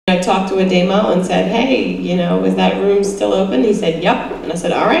I talked to a demo and said, hey, you know, is that room still open? He said, yep. And I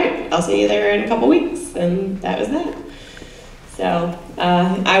said, all right, I'll see you there in a couple weeks. And that was that. So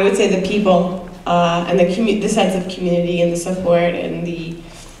I would say the people and the sense of community and the support and the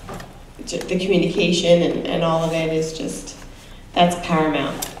communication and all of it is just, that's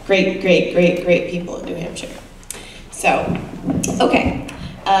paramount. Great, great, great, great people in New Hampshire. So, okay.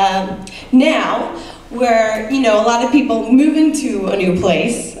 Now, where, you know, a lot of people move into a new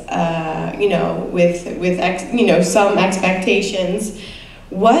place, you know, with you know, some expectations.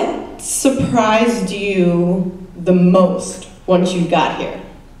 What surprised you the most once you got here?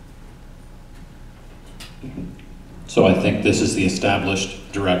 So I think this is the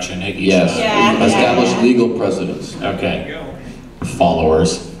established direction at each Yes, established legal precedents. Okay.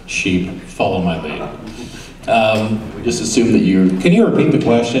 Followers, sheep, follow my lead. We just assume that you're... Can you repeat the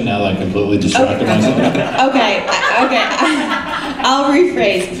question now that I completely distracted myself? Okay, I'll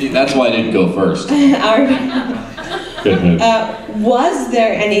rephrase. See, that's why I didn't go first. Good move. Was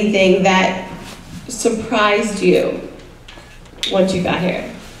there anything that surprised you once you got here?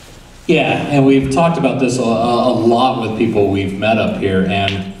 Yeah, and we've talked about this a lot with people we've met up here,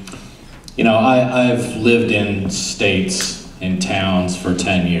 and you know, I've lived in states, in towns for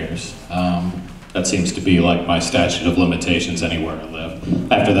 10 years. That seems to be like my statute of limitations anywhere I live.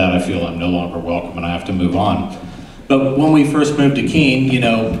 After that, I feel I'm no longer welcome and I have to move on. But when we first moved to Keene, you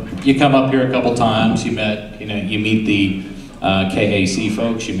know, you come up here a couple times, you meet the KAC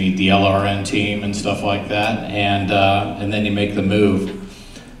folks, you meet the LRN team and stuff like that, and then you make the move.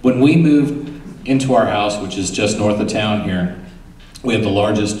 When we moved into our house, which is just north of town here, we have the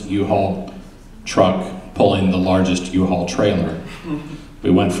largest U-Haul truck pulling the largest U-Haul trailer. We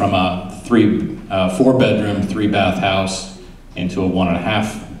went from a 4-bedroom, 3-bath house into a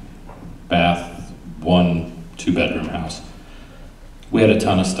 1.5 bath, 1 2-bedroom house. We had a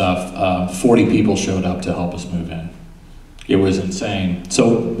ton of stuff. 40 people showed up to help us move in. It was insane. So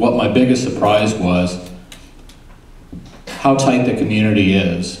what my biggest surprise was how tight the community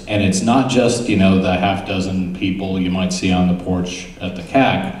is. And it's not just, you know, the half dozen people you might see on the porch at the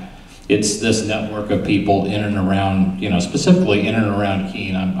CAC. It's this network of people in and around, you know, specifically in and around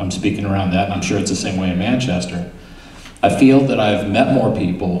Keene. I'm speaking around that, and I'm sure it's the same way in Manchester. I feel that I've met more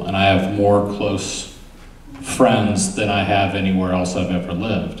people and I have more close friends than I have anywhere else I've ever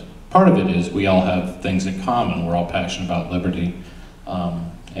lived. Part of it is we all have things in common. We're all passionate about liberty,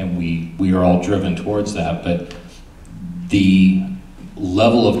 and we are all driven towards that. But the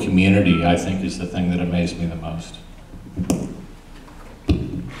level of community, I think, is the thing that amazed me the most.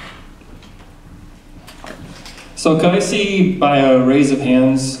 So can I see by a raise of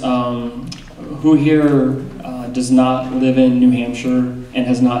hands, who here does not live in New Hampshire and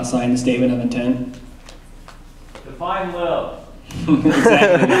has not signed a statement of intent? Define live.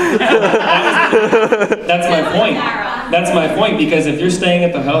 Exactly. That's my point. That's my point, because if you're staying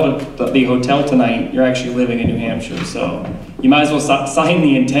at the hotel tonight, you're actually living in New Hampshire. So you might as well sign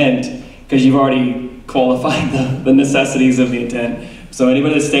the intent, because you've already qualified the necessities of the intent. So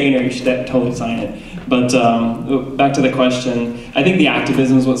anybody that's staying there, you should totally sign it. But back to the question, I think the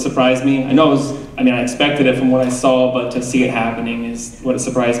activism is what surprised me. I expected it from what I saw, but to see it happening is what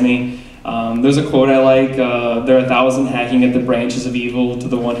surprised me. There's a quote I like, there are 1,000 hacking at the branches of evil to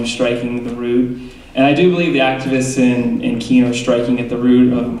the one who's striking the root. And I do believe the activists in Keene are striking at the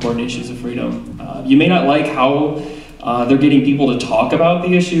root of important issues of freedom. You may not like how they're getting people to talk about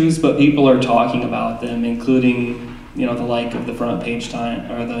the issues, but people are talking about them, including, you know, the like of the front page time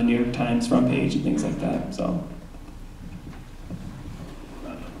or the New York Times front page and things like that. So,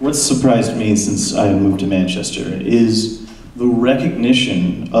 what's surprised me since I moved to Manchester is the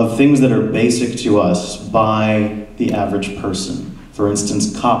recognition of things that are basic to us by the average person. For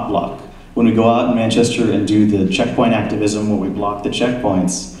instance, CopBlock. When we go out in Manchester and do the checkpoint activism where we block the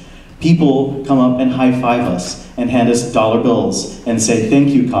checkpoints, people come up and high-five us and hand us dollar bills and say, "Thank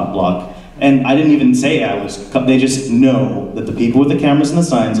you, CopBlock." And I didn't even say they just know that the people with the cameras and the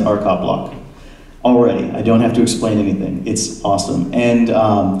signs are CopBlock. Already, I don't have to explain anything. It's awesome. And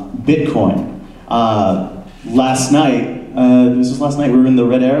Bitcoin. Last night, this was last night, we were in the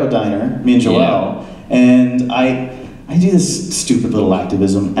Red Arrow Diner, me and Joelle, and I do this stupid little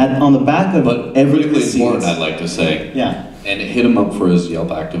activism. On the back of every Critically important, I'd like to say. Yeah. And hit him up for his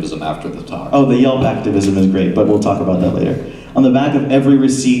Yelp activism after the talk. Oh, the Yelp activism is great, but we'll talk about that later. On the back of every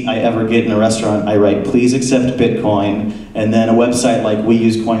receipt I ever get in a restaurant, I write, "Please accept Bitcoin," and then a website like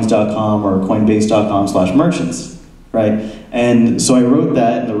weusecoins.com or coinbase.com/merchants, right? And so I wrote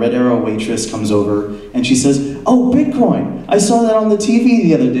that, and the Red Arrow waitress comes over, and she says, "Oh, Bitcoin, I saw that on the TV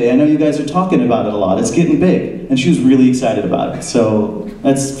the other day. I know you guys are talking about it a lot. It's getting big." and she was really excited about it. So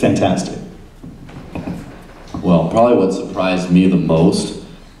that's fantastic. Well, probably what surprised me the most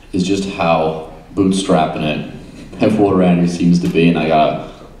is just how bootstrapping it everyone around here seems to be, and I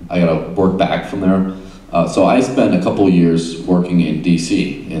gotta work back from there. So I spent a couple years working in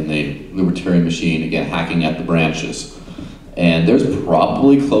DC in the libertarian machine, again, hacking at the branches. And there's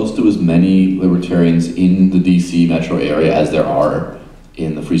probably close to as many libertarians in the DC metro area as there are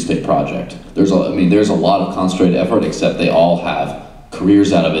in the Free State Project. There's a lot of concentrated effort, except they all have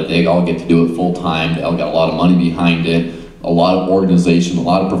careers out of it. They all get to do it full time. They all got a lot of money behind it, a lot of organization, a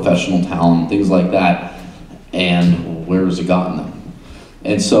lot of professional talent, things like that. And where has it gotten them?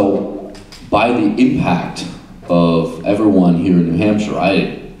 And so, by the impact of everyone here in New Hampshire,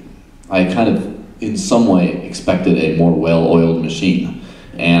 I kind of, in some way, expected a more well-oiled machine.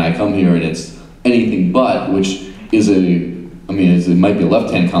 And I come here and it's anything but, which is it might be a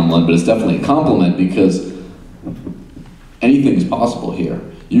left-hand compliment, but it's definitely a compliment, because anything is possible here.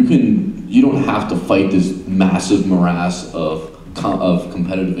 You don't have to fight this massive morass of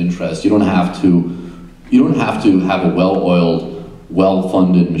competitive interest. You don't have to have a well-oiled,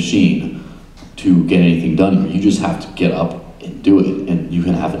 well-funded machine to get anything done here. You just have to get up and do it, and you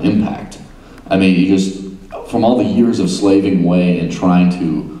can have an impact. I mean, from all the years of slaving away and trying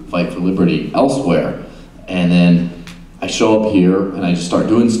to fight for liberty elsewhere, and then I show up here and I just start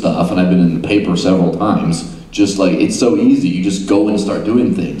doing stuff, and I've been in the paper several times, just like, it's so easy, you just go and start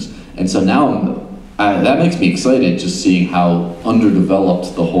doing things. And so now, that makes me excited, just seeing how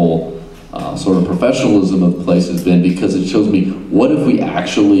underdeveloped the whole sort of professionalism of the place has been, because it shows me, what if we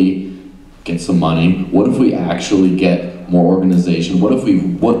actually get some money? What if we actually get more organization? What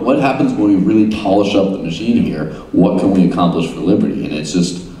happens when we really polish up the machine here? What can we accomplish for liberty? And it's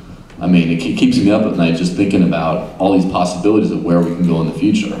just, it keeps me up at night just thinking about all these possibilities of where we can go in the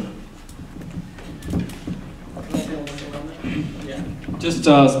future. Just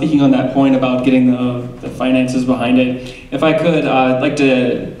speaking on that point about getting the finances behind it, if I could, I'd like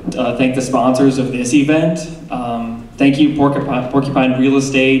to thank the sponsors of this event. Thank you, Porcupine Real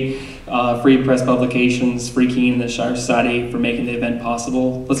Estate, Free Press Publications, Free Keene, and the Shire Society for making the event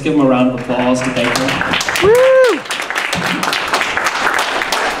possible. Let's give them a round of applause to thank them.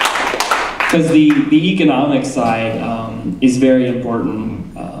 Because the economic side is very important.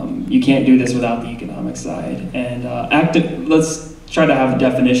 You can't do this without the economic side. And let's try to have a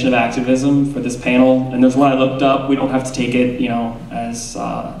definition of activism for this panel. And there's one I looked up. We don't have to take it, as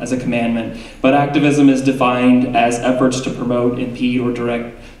a commandment. But activism is defined as efforts to promote, impede, or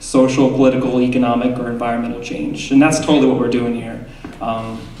direct social, political, economic, or environmental change. And that's totally what we're doing here.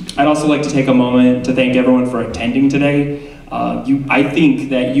 I'd also like to take a moment to thank everyone for attending today. I think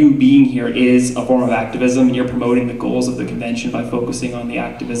that you being here is a form of activism, and you're promoting the goals of the convention by focusing on the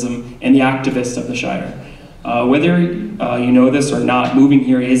activism and the activists of the Shire. Whether you know this or not, moving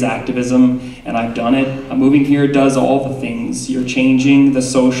here is activism, and I've done it. Moving here does all the things. You're changing the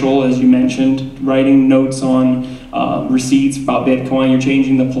social, as you mentioned, writing notes on receipts about Bitcoin. You're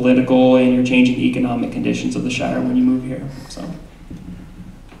changing the political, and you're changing the economic conditions of the Shire when you move here. So.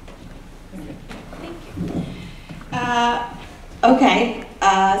 Okay,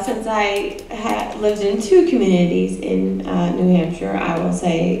 since I lived in 2 communities in New Hampshire, I will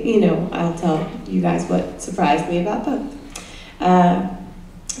say, I'll tell you guys what surprised me about both.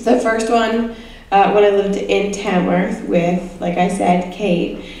 The first one, when I lived in Tamworth with, like I said,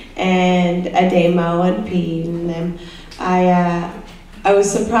 Kate and Ademo and Pete and them, I was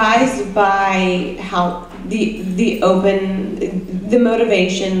surprised by how the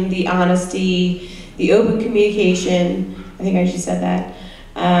motivation, the honesty, the open communication. I think I just said that,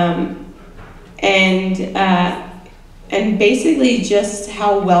 and basically just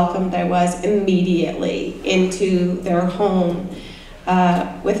how welcomed I was immediately into their home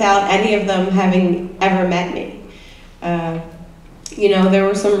without any of them having ever met me. There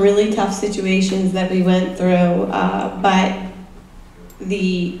were some really tough situations that we went through, but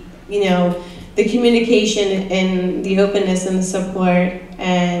the communication and the openness and the support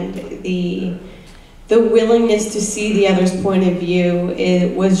and the willingness to see the other's point of view,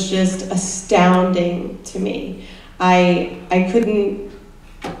 it was just astounding to me. There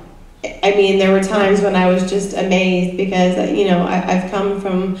were times when I was just amazed because, I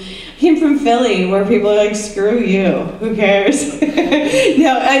came from Philly where people are like, screw you, who cares?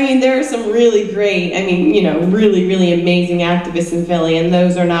 There are some really great, really, really amazing activists in Philly, and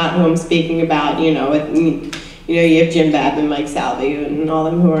those are not who I'm speaking about, you have Jim Babb and Mike Salvi and all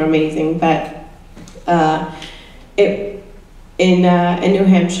them who are amazing, but in New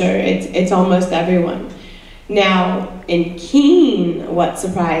Hampshire, it's almost everyone. Now, in Keene, what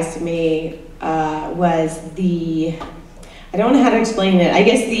surprised me was the, I don't know how to explain it, I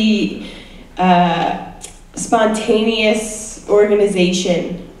guess the spontaneous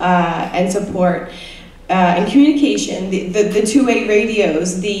organization and support and communication, the two-way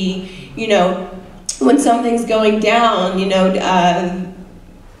radios, you know, when something's going down, you know,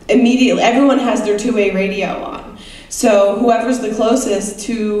 immediately everyone has their two-way radio on. So whoever's the closest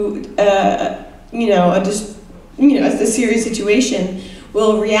to, you know, a serious situation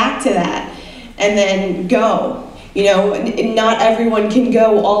will react to that and then go. You know, not everyone can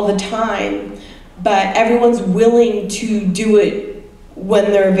go all the time, but everyone's willing to do it when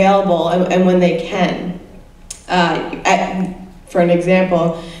they're available and when they can. For an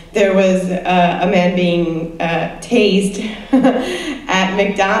example, there was a man being tased at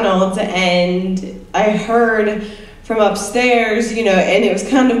McDonald's, and I heard from upstairs, you know, and it was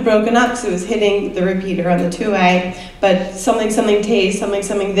kind of broken up because it was hitting the repeater on the two-way, but something tased,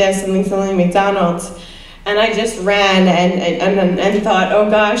 something this, something McDonald's. And I just ran and thought, oh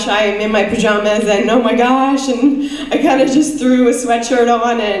gosh, I am in my pajamas, and oh my gosh, and I kind of just threw a sweatshirt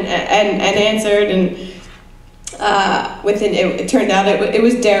on and answered, and it turned out it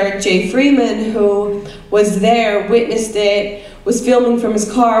was Derek J. Freeman who was there, witnessed it, was filming from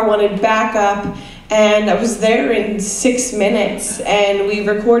his car, wanted backup, and I was there in 6 minutes, and we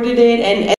recorded it, and